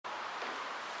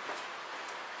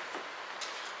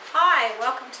Hi,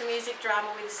 welcome to Music Drama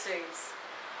with Suze.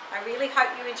 I really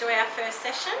hope you enjoy our first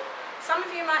session. Some of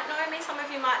you might know me, some of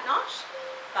you might not,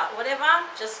 but whatever,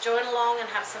 just join along and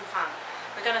have some fun.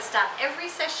 We're going to start every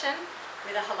session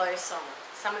with a hello song.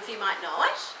 Some of you might know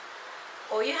it.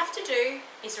 All you have to do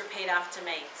is repeat after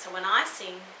me. So when I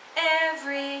sing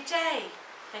every day,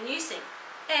 then you sing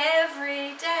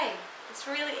every day. It's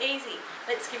really easy.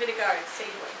 Let's give it a go and see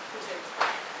what you can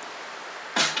do.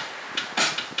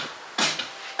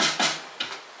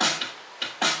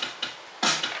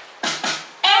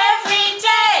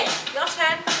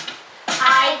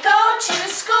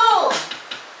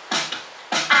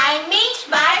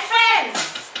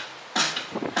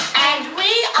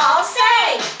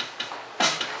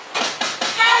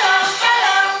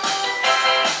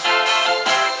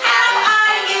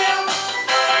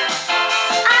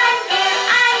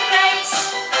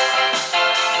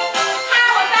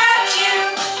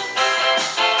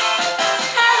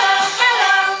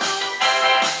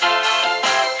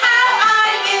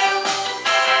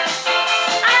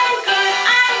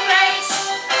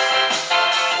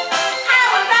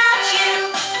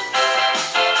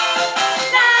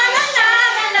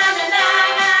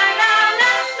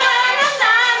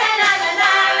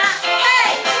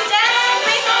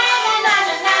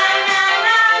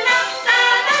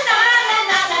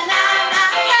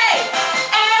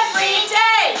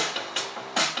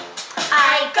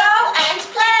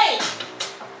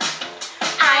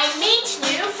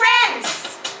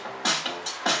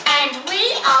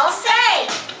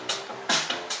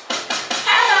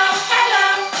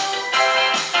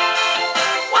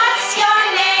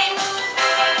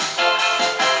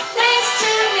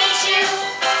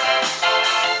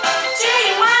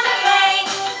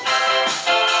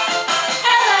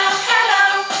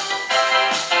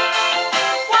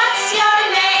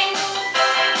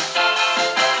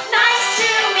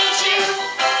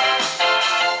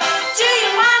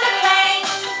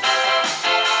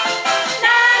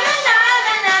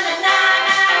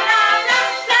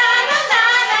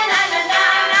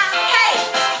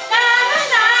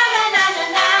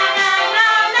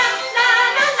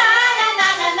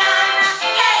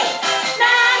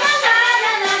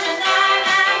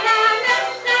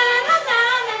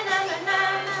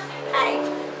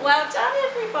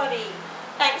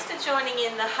 Thanks for joining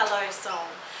in the hello song.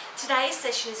 Today's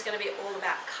session is going to be all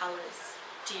about colours.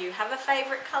 Do you have a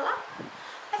favourite colour?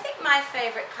 I think my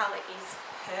favourite colour is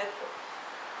purple.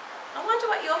 I wonder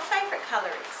what your favourite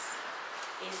colour is.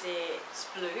 Is it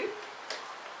blue?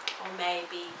 Or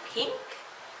maybe pink?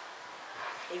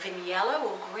 Even yellow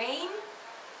or green?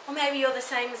 Or maybe you're the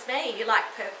same as me, you like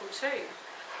purple too.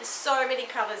 There's so many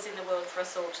colours in the world for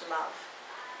us all to love.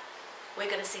 We're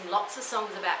going to sing lots of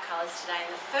songs about colours today,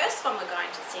 and the first one we're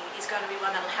going to sing is going to be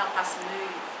one that will help us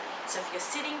move. So if you're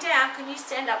sitting down, can you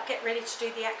stand up, get ready to do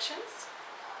the actions?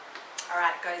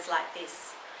 Alright, it goes like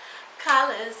this.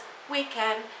 Colours, we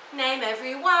can name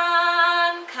every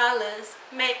one. Colours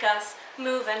make us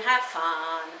move and have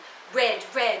fun. Red,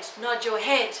 red, nod your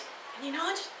head. Can you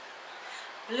nod?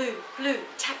 Blue, blue,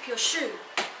 tap your shoe.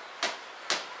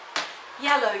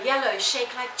 Yellow, yellow,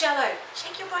 shake like jello.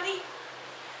 Shake your body.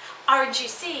 Orange you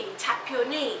see, tap your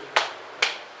knee.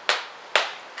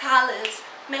 Colours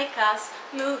make us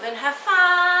move and have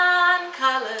fun.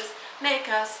 Colours make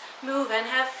us move and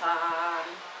have fun.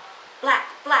 Black,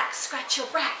 black, scratch your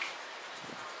back.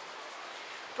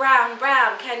 Brown,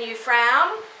 brown, can you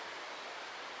frown?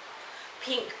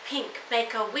 Pink, pink,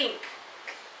 make a wink.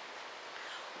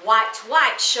 White,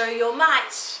 white, show your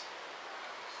might.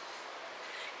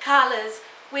 Colours,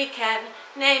 we can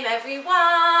name every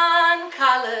one.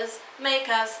 Colours make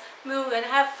us move and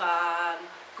have fun.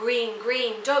 Green,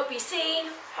 green, don't be seen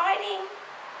hiding.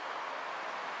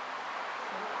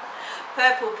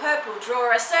 Purple, purple,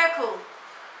 draw a circle.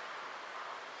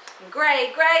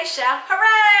 Grey, grey, shout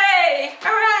hooray!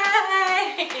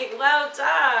 Hooray! Well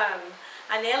done.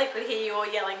 I nearly could hear you all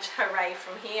yelling hooray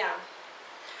from here.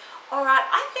 Alright,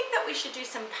 I think that we should do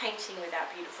some painting with our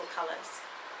beautiful colours.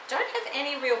 Don't have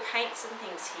any real paints and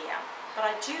things here, but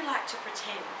I do like to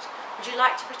pretend. Would you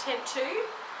like to pretend too?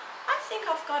 I think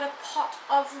I've got a pot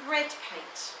of red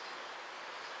paint.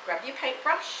 Grab your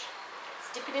paintbrush,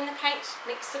 dip it in the paint,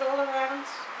 mix it all around,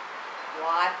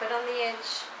 wipe it on the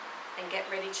edge, and get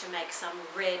ready to make some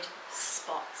red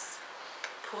spots.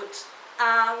 Put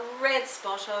a red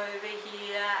spot over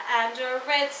here and a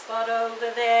red spot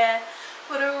over there.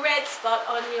 Put a red spot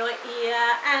on your ear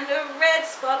and a red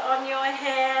spot on your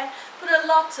hair. Put a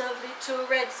lot of little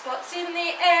red spots in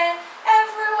the air.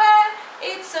 Everywhere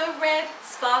it's a red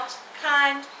spot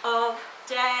kind of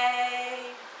day.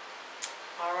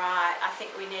 Alright, I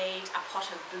think we need a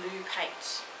pot of blue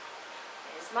paint.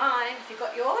 Here's mine. Have you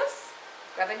got yours?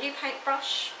 Grab a new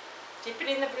paintbrush, dip it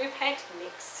in the blue paint,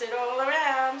 mix it all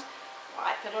around,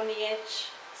 wipe it on the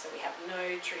edge so we have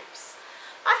no drips.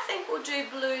 I think we'll do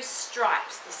blue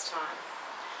stripes this time.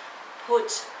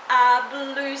 Put a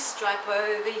blue stripe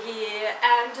over here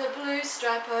and a blue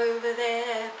stripe over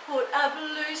there. Put a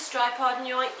blue stripe on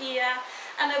your ear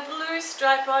and a blue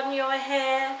stripe on your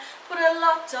hair. Put a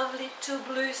lot of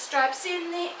little blue stripes in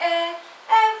the air.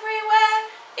 Everywhere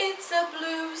it's a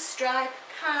blue stripe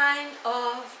kind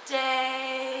of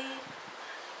day.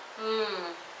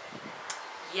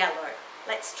 Yellow.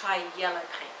 Let's try yellow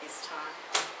paint this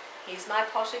time. Here's my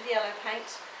pot of yellow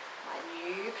paint, my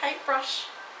new paintbrush.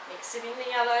 Mix it in the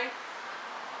yellow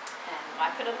and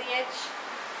wipe it on the edge.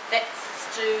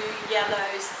 Let's do yellow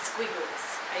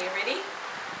squiggles. Are you ready?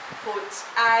 Put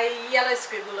a yellow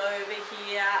squiggle over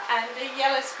here and a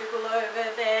yellow squiggle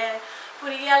over there.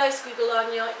 Put a yellow squiggle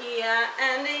on your ear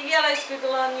and a yellow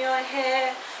squiggle on your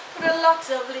hair. Put a lot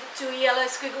of little yellow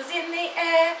squiggles in the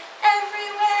air.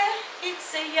 Everywhere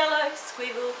it's a yellow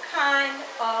squiggle kind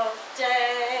of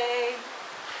day.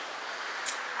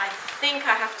 I think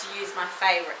I have to use my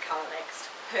favourite colour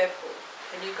next, purple.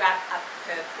 Can you grab a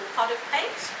purple pot of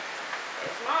paint?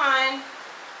 There's mine.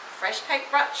 Fresh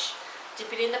paintbrush,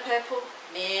 dip it in the purple,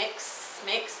 mix,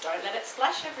 mix, don't let it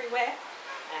splash everywhere,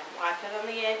 and wipe it on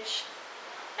the edge.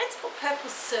 Let's put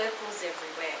purple circles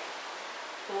everywhere.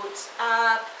 Put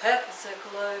a purple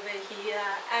circle over here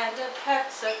and a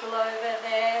purple circle over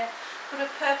there. Put a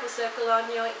purple circle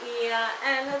on your ear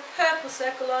and a purple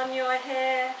circle on your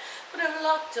hair. Put a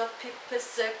lot of pippa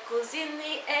circles in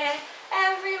the air.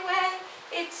 Everywhere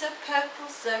it's a purple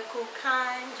circle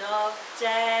kind of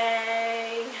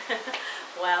day.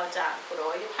 Well done. Put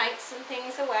all your paints and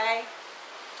things away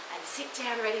and sit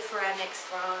down ready for our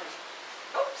next rhyme.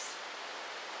 Oops.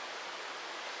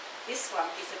 This one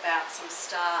is about some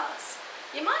stars.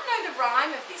 You might know the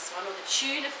rhyme of this one or the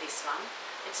tune of this one.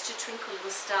 It's To Twinkle Little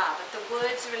Star, but the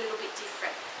words are a little bit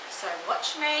different. So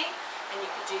watch me and you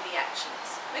can do the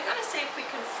actions. We're going to see if we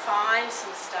can find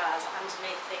some stars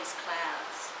underneath these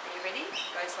clouds. Are you ready? It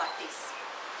goes like this.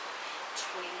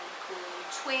 Twinkle,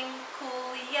 twinkle,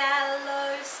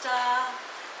 yellow star,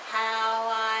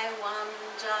 how I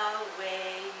wonder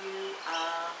where you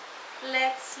are.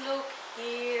 Let's look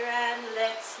here and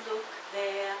let's look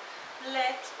there.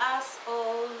 Let us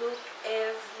all look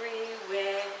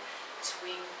everywhere.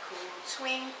 Twinkle,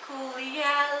 twinkle,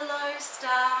 yellow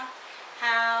star,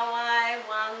 how I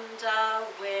wonder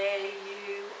where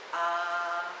you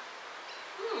are.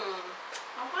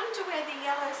 I wonder where the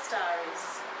yellow star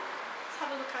is. Let's have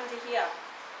a look under here.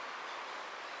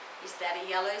 Is that a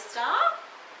yellow star?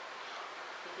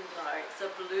 No, it's a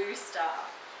blue star.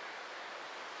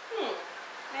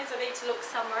 Maybe I need to look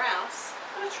somewhere else.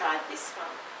 I'm going to try this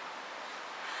one.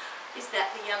 Is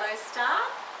that the yellow star?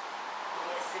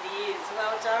 Yes, it is.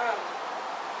 Well done.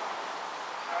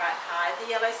 Alright, hide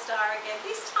the yellow star again.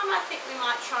 This time I think we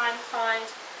might try and find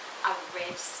a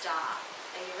red star.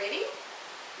 Are you ready?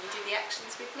 Can you do the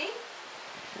actions with me?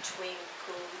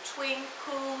 Twinkle,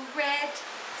 twinkle, red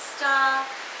star,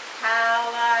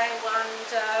 how I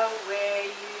wonder where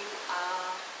you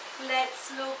are.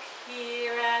 Let's look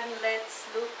here and let's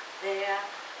look there.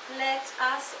 Let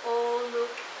us all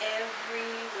look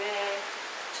everywhere.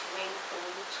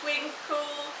 Twinkle,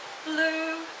 twinkle,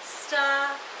 blue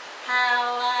star,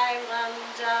 how I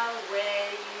wonder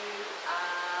where you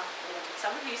are. Did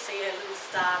some of you see a little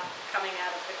star coming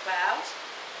out of the cloud?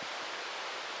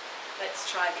 Let's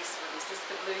try this one. Is this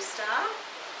the blue star?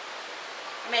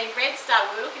 I mean red star.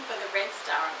 We were looking for the red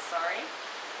star, I'm sorry.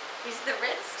 Is the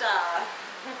red star.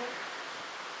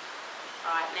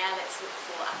 Alright, now let's look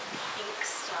for a pink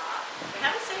star. We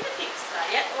haven't seen a pink star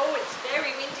yet. Oh, it's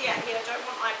very windy out here. I don't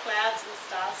want my clouds and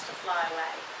stars to fly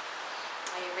away.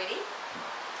 Are you ready?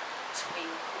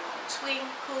 Twinkle,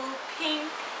 twinkle, pink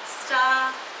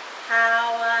star,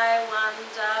 how I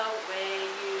wonder where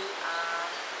you are.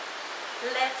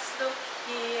 Let's look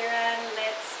here and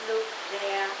let's look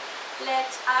there. Let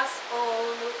us all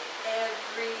look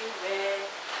everywhere.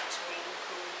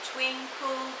 Twinkle,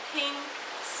 twinkle, pink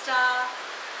star,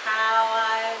 how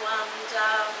I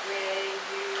wonder where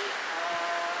you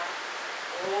are.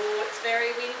 Oh, it's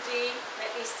very windy.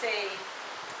 Let me see.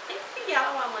 I think the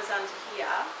yellow one was under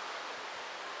here.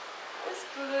 It was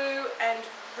blue and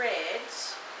red.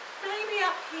 Maybe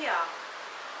up here.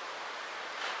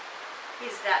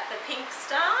 Is that the pink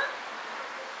star?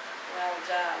 Well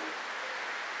done.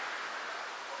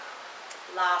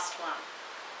 Last one.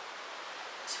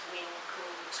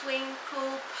 Twinkle,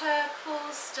 twinkle,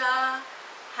 purple star,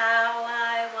 how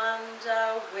I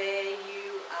wonder where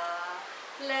you are.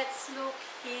 Let's look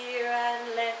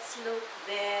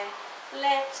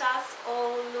stars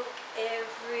all look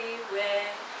everywhere.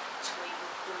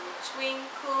 Twinkle,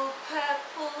 twinkle,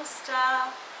 purple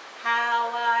star, how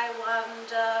I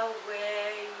wonder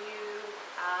where you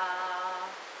are.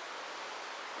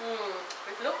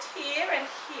 We've looked here and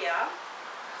here,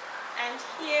 and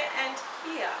here and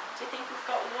here. Do you think we've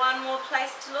got one more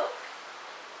place to look?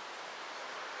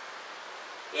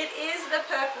 It is the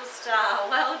purple star.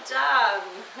 Well done.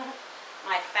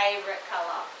 My favourite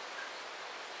colour.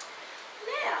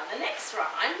 Now, the next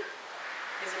rhyme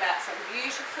is about some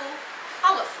beautiful,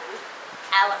 colourful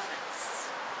elephants.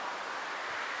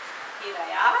 Here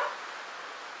they are.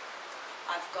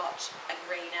 I've got a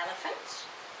green elephant,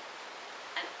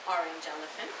 an orange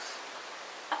elephant,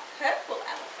 a purple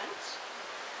elephant,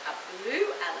 a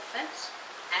blue elephant,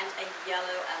 and a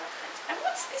yellow elephant. And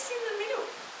what's this in the middle?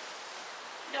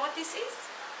 You know what this is?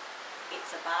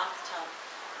 It's a bathtub.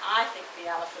 I think the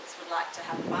elephants would like to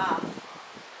have a bath.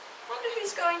 Wonder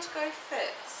who's going to go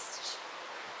first?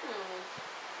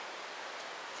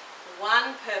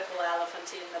 One purple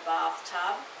elephant in the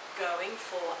bathtub going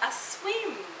for a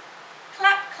swim.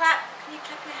 Clap, clap. Can you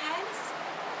clap your hands?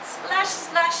 Splash,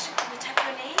 splash. Can you tap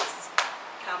your knees?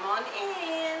 Come on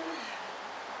in.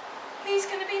 Who's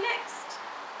going to be next?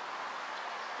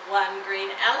 One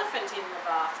green elephant in the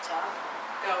bathtub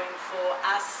going for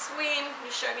a swim. Can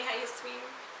you show me how you swim?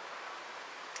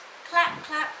 Clap,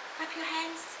 clap. Clap your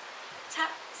hands. Tap,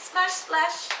 splash,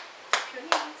 splash. Tap your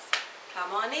knees.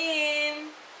 Come on in.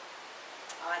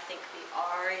 I think the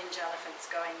orange elephant's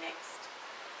going next.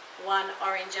 One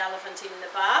orange elephant in the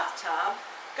bathtub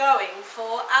going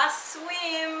for a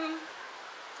swim.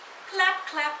 Clap,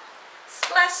 clap,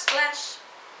 splash, splash.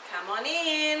 Come on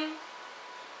in.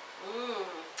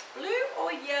 Blue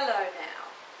or yellow now?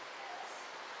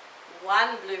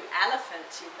 One blue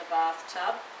elephant in the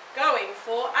bathtub going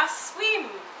for a swim.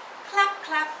 Clap,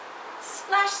 clap,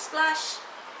 splash, splash.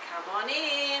 Come on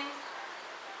in.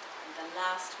 And the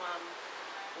last one.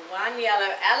 One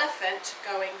yellow elephant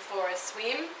going for a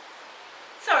swim.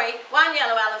 Sorry, one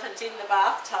yellow elephant in the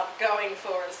bathtub going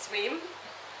for a swim.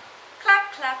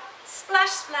 Clap, clap, splash,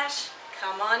 splash.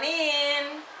 Come on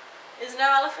in. There's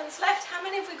no elephants left. How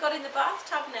many have we got in the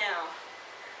bathtub now?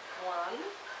 1,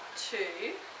 2,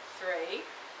 3,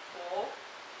 4,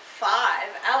 5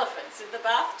 elephants in the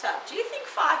bathtub. Do you think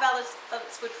 5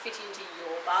 elephants would fit into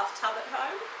your bathtub at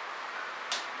home?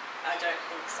 I don't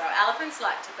think so. Elephants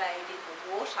like to bathe in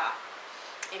the water,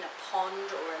 in a pond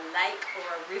or a lake or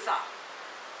a river.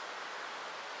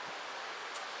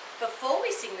 Before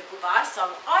we sing the goodbye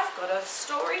song, I've got a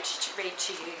story to read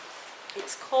to you.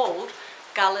 It's called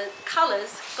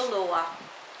Colours Galore.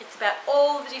 It's about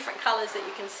all the different colours that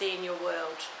you can see in your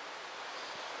world.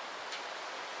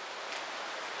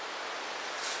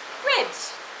 Red.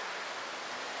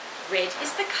 Red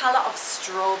is the colour of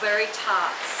strawberry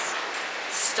tarts.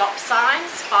 Stop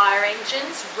signs, fire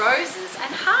engines, roses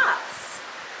and hearts.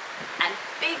 And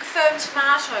big firm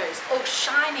tomatoes, all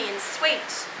shiny and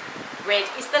sweet. Red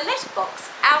is the letterbox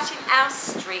out in our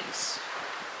street.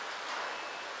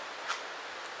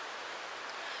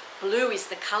 Blue is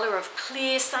the colour of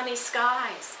clear sunny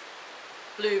skies.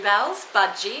 Bluebells,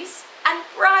 budgies and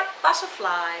bright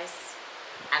butterflies.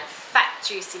 And fat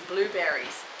juicy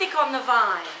blueberries thick on the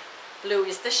vine. Blue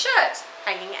is the shirt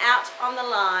hanging out on the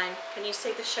line. Can you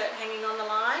see the shirt hanging on the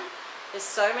line? There's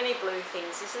so many blue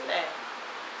things, isn't there?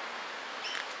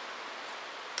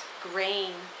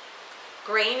 Green.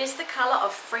 Green is the colour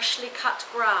of freshly cut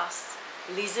grass,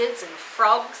 lizards and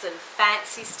frogs and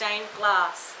fancy stained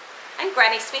glass, and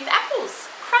Granny Smith apples,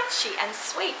 crunchy and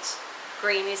sweet.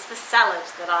 Green is the salad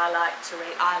that I like to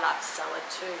eat. I love salad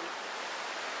too.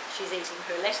 She's eating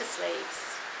her lettuce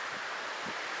leaves.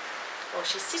 Or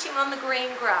she's sitting on the green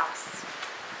grass.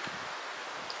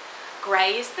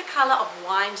 Grey is the colour of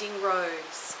winding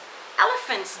roads,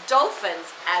 elephants,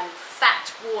 dolphins and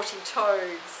fat warty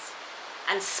toads,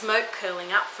 and smoke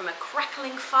curling up from a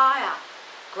crackling fire.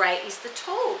 Grey is the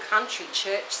tall country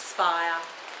church spire.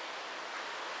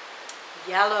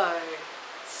 Yellow,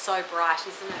 so bright,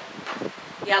 isn't it?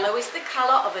 Yellow is the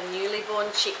colour of a newly born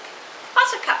chick,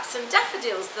 buttercups and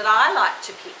daffodils that I like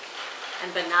to pick,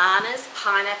 and bananas,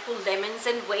 pineapple, lemons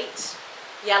and wheat.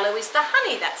 Yellow is the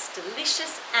honey that's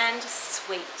delicious and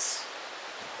sweet.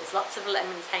 There's lots of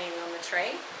lemons hanging on the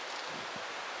tree.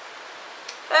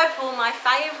 Purple, my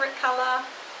favourite colour.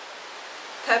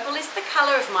 Purple is the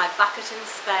colour of my bucket and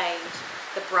spade,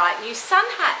 the bright new sun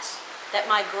hat that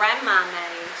my grandma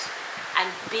made,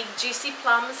 and big juicy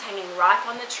plums hanging ripe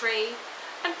on the tree,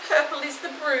 and purple is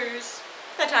the bruise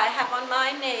that I have on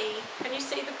my knee. Can you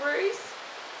see the bruise?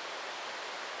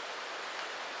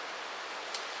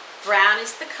 Brown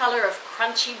is the colour of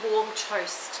crunchy warm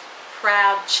toast,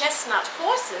 proud chestnut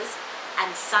horses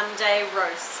and Sunday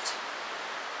roast.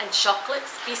 And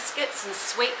chocolates, biscuits and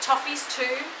sweet toffees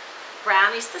too.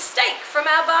 Brown is the steak from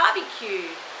our barbecue.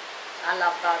 I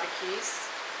love barbecues.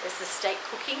 There's the steak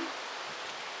cooking.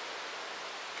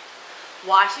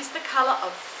 White is the colour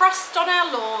of frost on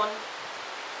our lawn,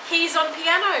 keys on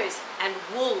pianos and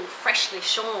wool freshly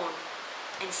shorn,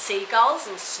 and seagulls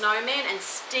and snowmen and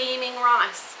steaming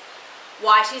rice.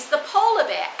 White is the polar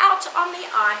bear out on the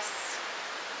ice.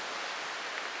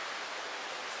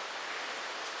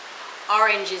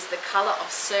 Orange is the colour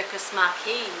of circus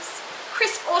marquees,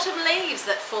 crisp autumn leaves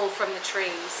that fall from the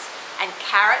trees, and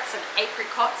carrots and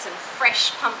apricots and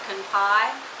fresh pumpkin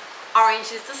pie.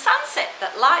 Orange is the sunset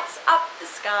that lights up the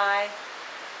sky.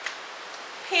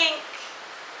 Pink.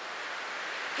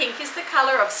 Pink is the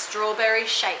colour of strawberry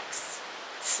shakes,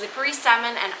 slippery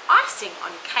salmon and icing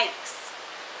on cakes,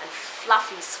 and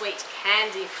fluffy sweet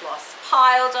candy floss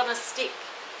piled on a stick.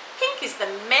 Pink is the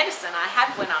medicine I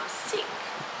have when I'm sick.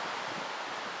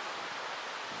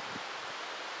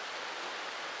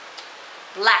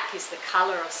 Black is the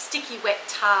colour of sticky wet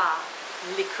tar,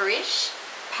 licorice,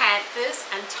 panthers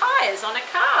and tyres on a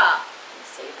car. You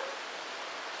see them?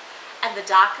 And the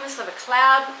darkness of a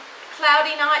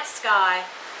cloudy night sky.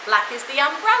 Black is the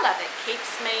umbrella that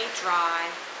keeps me dry.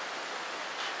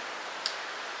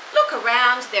 Look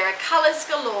around, there are colours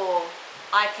galore.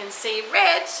 I can see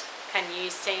red. Can you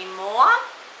see more?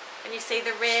 Can you see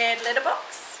the red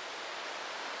letterbox?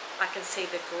 I can see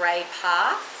the grey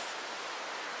path.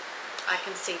 I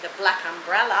can see the black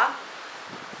umbrella.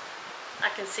 I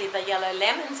can see the yellow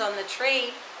lemons on the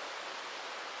tree.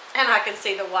 And I can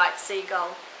see the white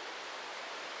seagull.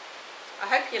 I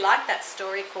hope you like that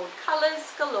story called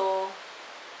Colours Galore.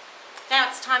 Now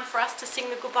it's time for us to sing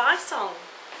the goodbye song.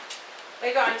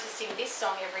 We're going to sing this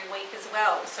song every week as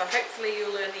well, so hopefully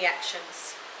you'll learn the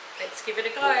actions. Let's give it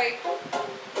a go.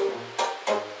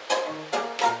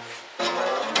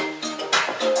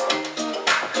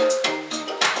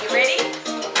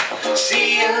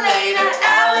 See you later,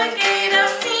 alligator.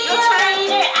 See you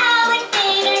later,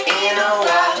 alligator. In a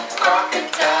wild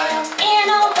crocodile. In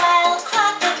a wild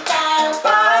crocodile.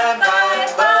 Bye bye,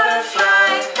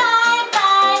 butterfly. Bye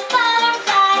bye,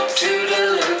 butterfly.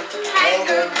 Toodaloo,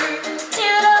 kangaroo.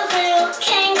 Toodaloo,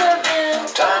 kangaroo.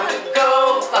 Time to go,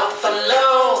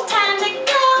 buffalo. Time to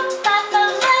go,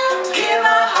 buffalo. Give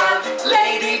a hug,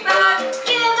 ladybug.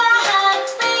 Give a hug,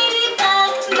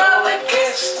 ladybug. Blow a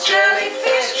kiss,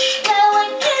 jellyfish.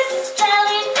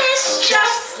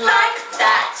 Just like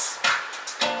that.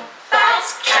 Fat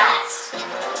cat.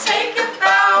 Take a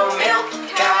bow, milk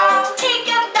cow. Take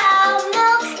a bow,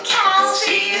 milk cow.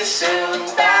 See you soon,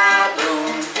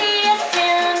 baboon. See you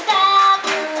soon,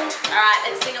 baboon. Alright,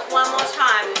 let's sing it one more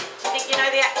time. Do you think you know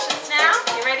the actions now?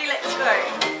 You ready? Let's go.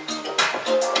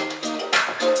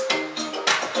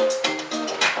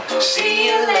 See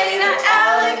you later,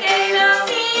 alligator.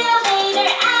 See you later,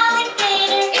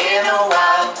 alligator. In a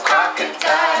wild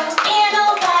crocodile. In a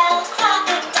wild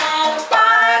crocodile.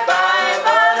 Bye bye,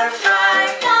 butterfly.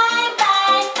 Bye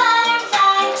bye,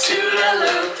 butterfly.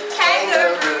 Toodaloo,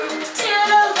 kangaroo.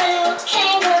 Toodaloo,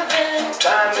 kangaroo.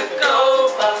 Time to go,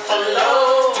 buffalo.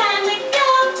 Time to go,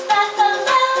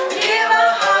 buffalo. Give a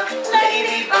hug,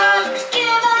 ladybug.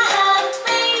 Give a hug,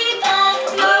 ladybug.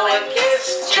 Blow a kiss,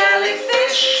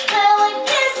 jellyfish. Blow a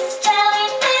kiss,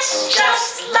 jellyfish.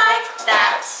 Just like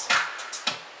that.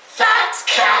 Fat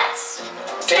cat.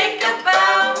 Take a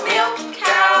bow, milk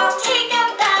cow. Take a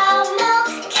bow,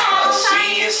 milk cow.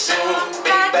 See you soon,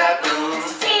 big baboon.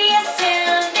 See you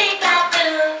soon, big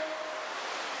baboon.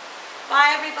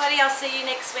 Bye everybody. I'll see you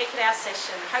next week at our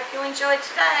session. Hope you enjoyed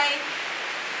today.